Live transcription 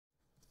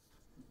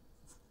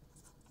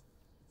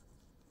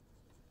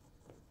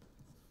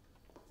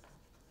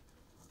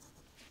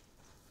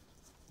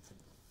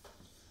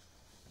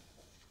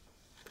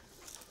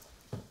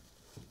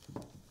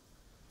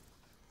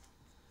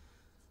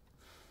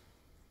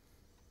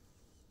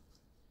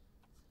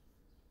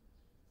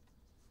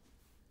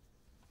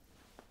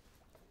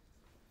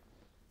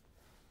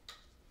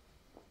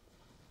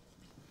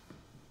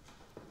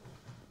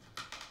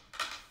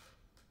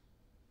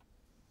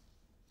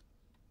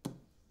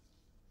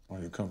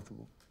Are you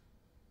comfortable?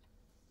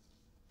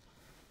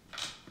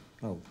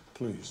 Oh,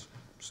 please,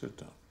 sit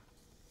down.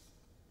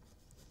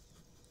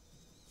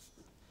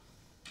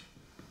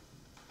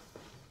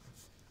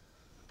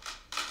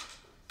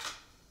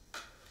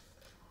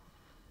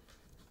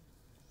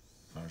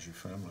 How's your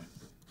family?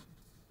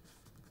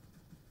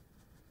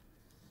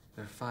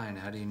 They're fine.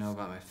 How do you know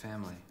about my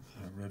family?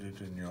 I read it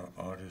in your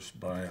artist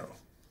bio.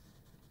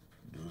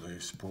 Do they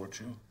support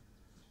you?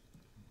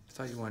 I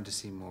thought you wanted to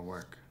see more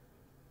work.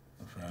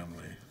 A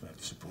family that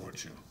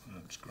supports you.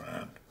 That's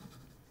grand.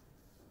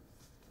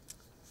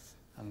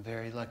 I'm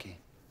very lucky.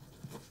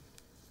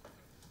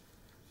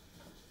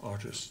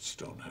 Artists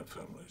don't have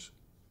families.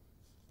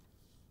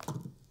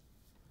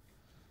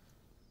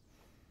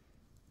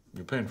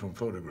 You paint from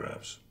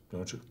photographs,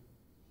 don't you?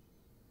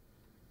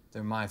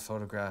 They're my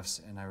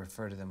photographs, and I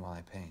refer to them while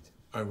I paint.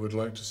 I would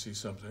like to see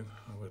something.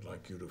 I would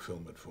like you to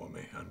film it for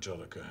me.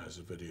 Angelica has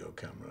a video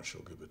camera.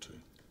 She'll give it to you.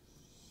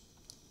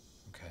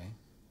 Okay.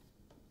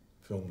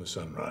 Film the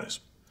sunrise.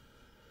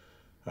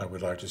 I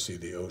would like to see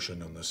the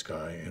ocean and the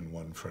sky in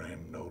one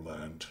frame. No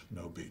land,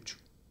 no beach.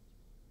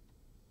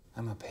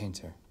 I'm a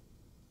painter.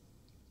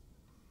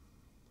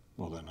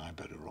 Well, then I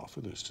better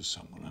offer this to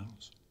someone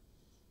else.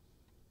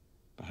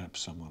 Perhaps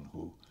someone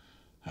who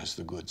has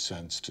the good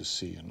sense to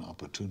see an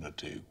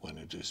opportunity when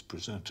it is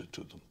presented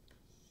to them.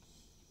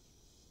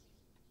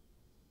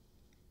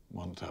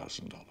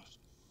 $1,000.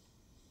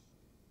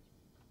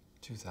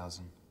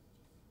 2,000.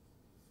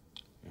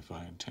 If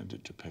I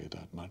intended to pay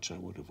that much, I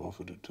would have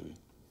offered it to you.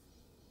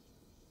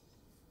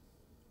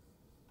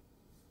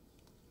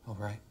 All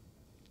right.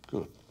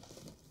 Good.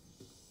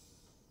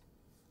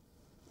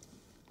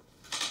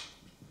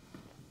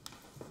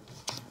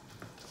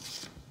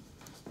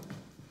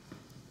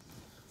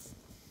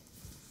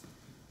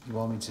 You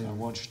want me to? I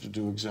want you to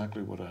do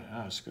exactly what I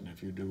ask, and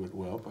if you do it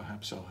well,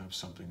 perhaps I'll have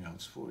something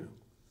else for you.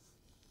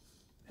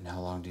 And how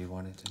long do you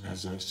want it to be?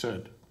 As I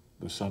said,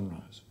 the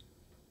sunrise.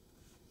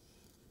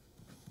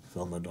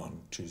 Film it on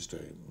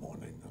Tuesday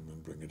morning and then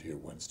bring it here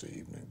Wednesday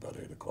evening about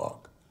 8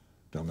 o'clock.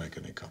 Don't make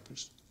any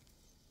copies.